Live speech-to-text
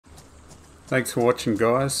Thanks for watching,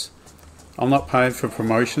 guys. I'm not paid for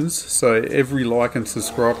promotions, so every like and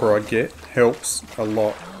subscriber I get helps a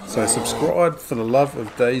lot. So subscribe for the love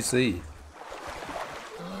of DayZ.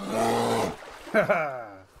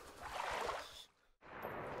 That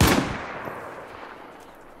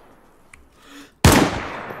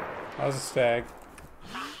was a stag.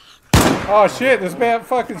 Oh shit, there's about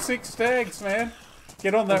fucking 6 stags, man.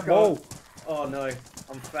 Get on that wall. Oh no,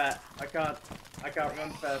 I'm fat. I can't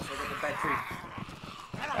run fast. I got the battery.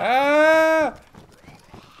 Ah!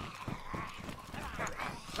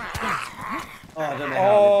 Oh, I don't know how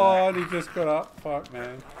I Oh, he just got up. Fuck,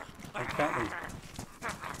 man. I can't.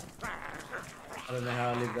 I don't know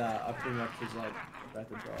how I live that. I pretty much was like about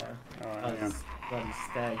to die. Oh, There's bloody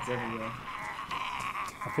stags everywhere.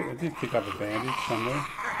 I think I did pick up a bandage somewhere.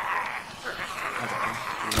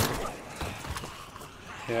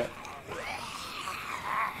 Yeah.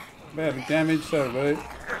 Badly damaged, that'll do. You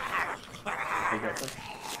got this?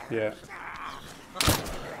 Yeah.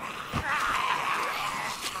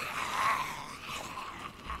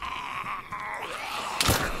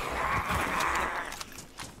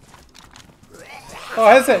 Oh,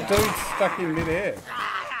 how's that dude stuck in midair?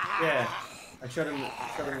 Yeah. I shot him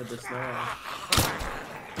with the snow.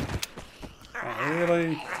 Oh,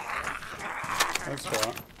 really? That's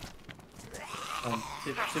right.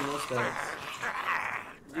 Two more stags.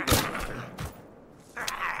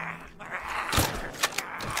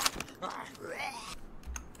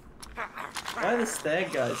 Why are the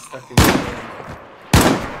stag guys stuck in the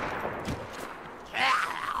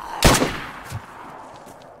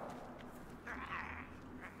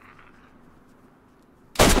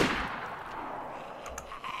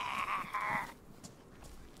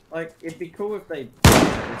Like, it'd be cool if they,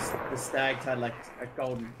 the stags had like a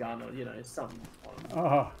golden gun or, you know, something on.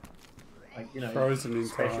 Oh. Like, you know, Frozen in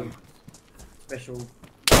time. Special.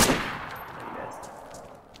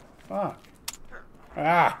 Fuck.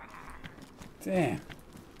 Ah. Damn.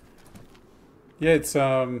 Yeah, it's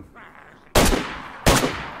yeah,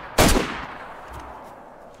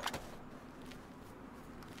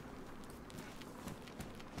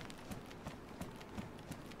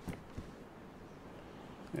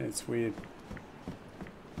 it's weird.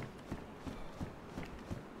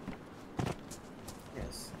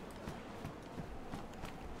 Yes.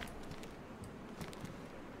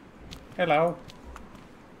 Hello.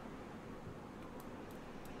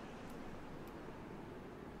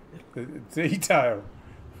 The detail.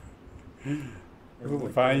 All the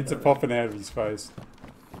veins are popping out of his face.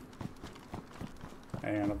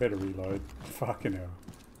 Hang on, I better reload. Fucking hell.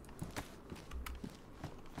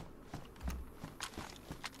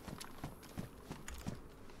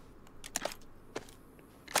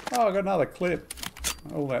 Oh, I got another clip.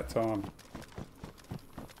 All that time.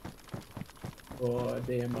 Or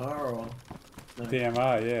DMR or... No.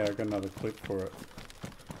 DMR, yeah, I got another clip for it.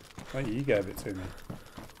 I think you gave it to me.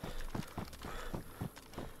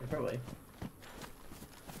 Yeah, probably.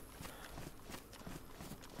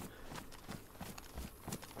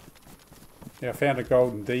 Yeah, I found a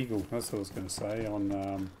golden deagle, that's what I was going to say,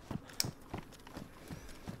 on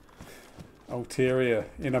Ulterior,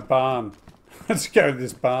 in a barn. Let's go to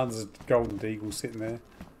this barn, there's a golden deagle sitting there.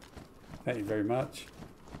 Thank you very much.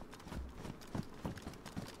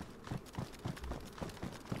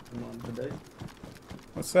 Come on, today.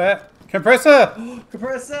 What's that? Compressor!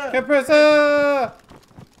 Compressor! Compressor!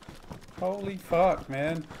 Holy fuck,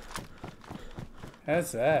 man.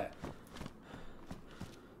 How's that?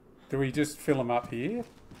 Do we just fill them up here?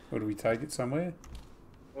 Or do we take it somewhere?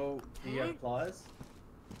 Well, do you have pliers?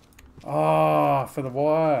 Oh, for the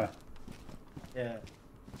wire. Yeah.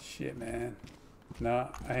 Shit, man. No,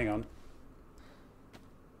 hang on.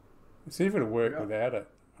 Let's see if it'll work without it.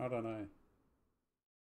 I don't know.